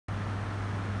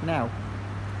now?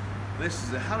 This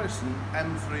is a Harrison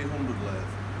M300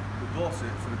 lathe. We bought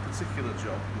it for a particular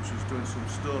job, which is doing some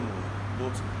stonework,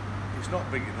 but it's not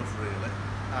big enough really,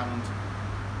 and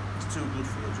it's too good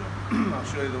for the job. I'll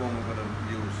show you the one we're going to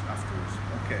use afterwards.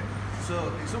 Okay,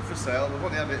 so it's up for sale. We've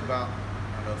only had it about,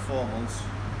 I don't know, 4 months.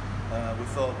 We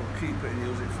thought we'll keep it and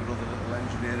use it for other little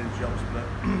engineering jobs, but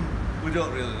we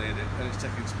don't really need it, and it's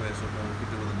taking space up and we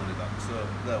could do with the money back. So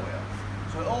there we are.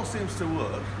 So it all seems to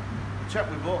work. The chap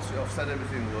we bought it off said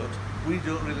everything works. We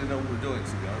don't really know what we're doing,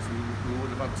 to be honest. We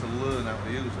would have had to learn how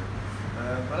to use it.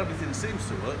 But everything seems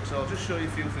to work, so I'll just show you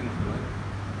a few things doing.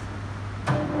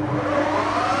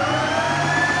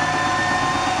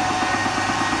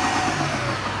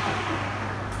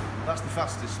 That's the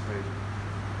fastest speed.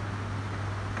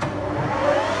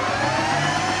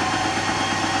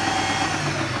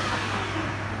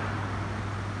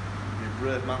 You're a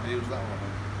brave man to use that one, I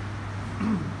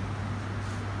think.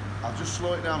 I'll just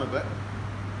slow it down a bit.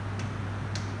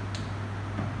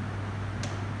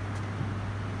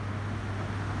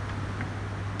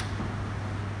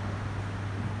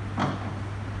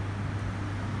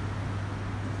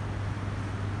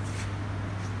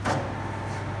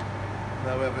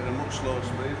 Now we have it at a much slower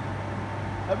speed.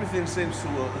 Everything seems to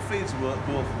work. The feeds work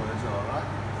both ways, alright.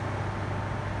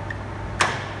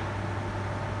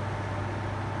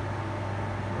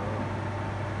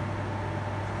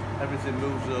 Everything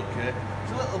moves okay.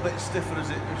 It's a little bit stiffer as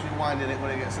you're winding it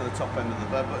when it gets to the top end of the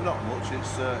bed, but not much. It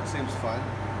seems fine.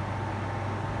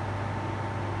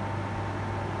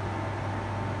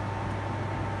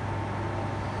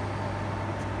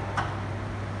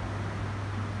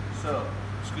 So,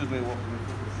 excuse me walking in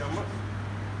front of the camera.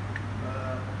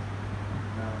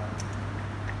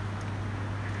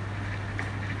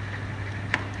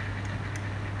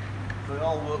 So it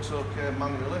all works okay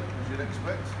manually, as you'd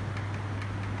expect.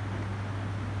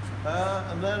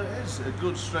 And there it is, a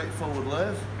good straightforward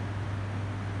lathe.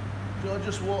 Do I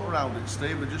just walk around it,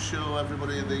 Steve, and just show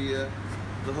everybody the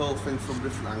whole thing from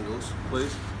different angles,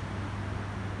 please?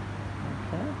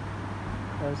 Okay.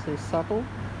 There's the saddle,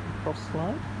 cross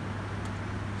slide.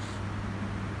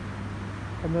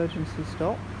 Emergency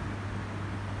stop.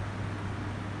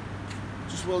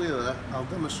 Just while you're there, I'll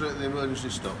demonstrate the emergency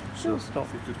stop. So stop.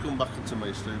 If you could come back into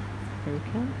me, Steve.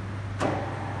 Okay.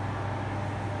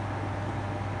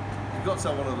 You've got to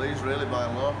have one of these, really, by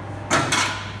law.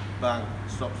 Bang,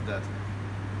 stops dead.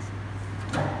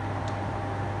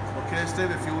 Okay, Steve,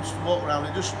 if you just walk around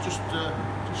it, just show it,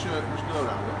 just go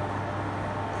around it.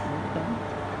 Okay.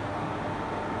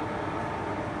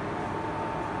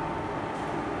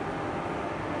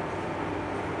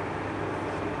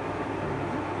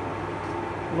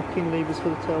 Locking levers for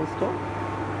the tailstock.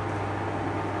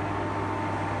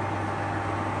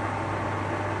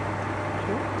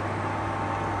 Sure.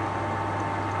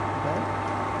 Okay.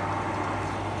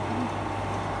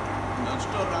 No, just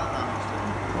go around it.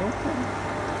 Okay.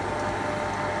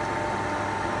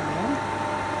 Yeah.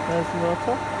 There's the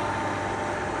motor.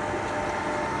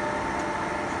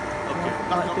 Okay, Right,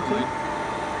 back on the fitting. lead.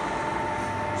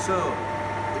 So,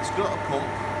 it's got a pump,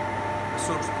 a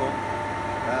subs pump.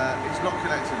 It's not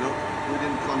connected up. We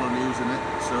didn't plan on using it,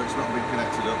 so it's not been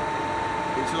connected up.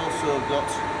 It's also got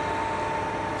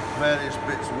various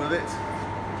bits with it.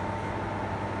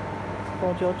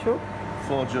 4-jaw chuck.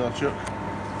 4-jaw chuck.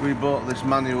 We bought this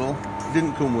manual. It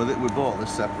didn't come with it. We bought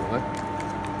this separately.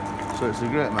 So it's a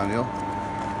great manual.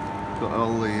 Got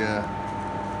all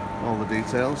the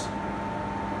details.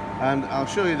 And I'll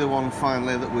show you the one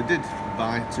finally that we did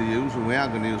buy to use, and we are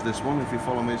going to use this one if you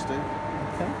follow me, Steve.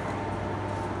 Okay.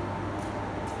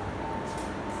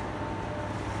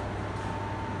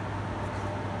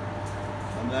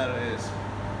 And there it is.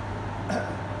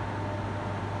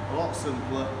 A lot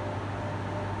simpler,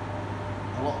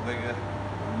 a lot bigger,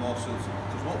 and more suitable.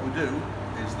 Because what we do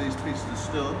is these pieces of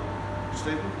stone,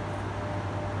 Stephen,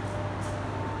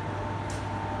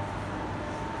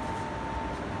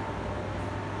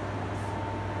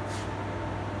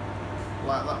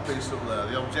 like that piece up there.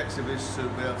 The objective is to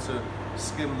be able to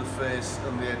skim the face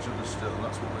and the edge of the stone.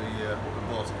 That's what we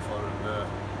bought it for, and a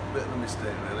bit of a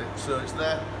mistake really. So it's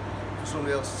there for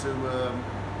somebody else to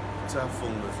have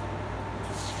fun with.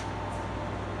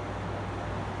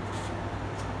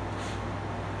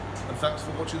 And thanks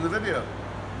for watching the video.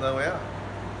 There we are.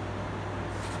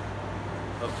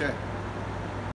 Okay.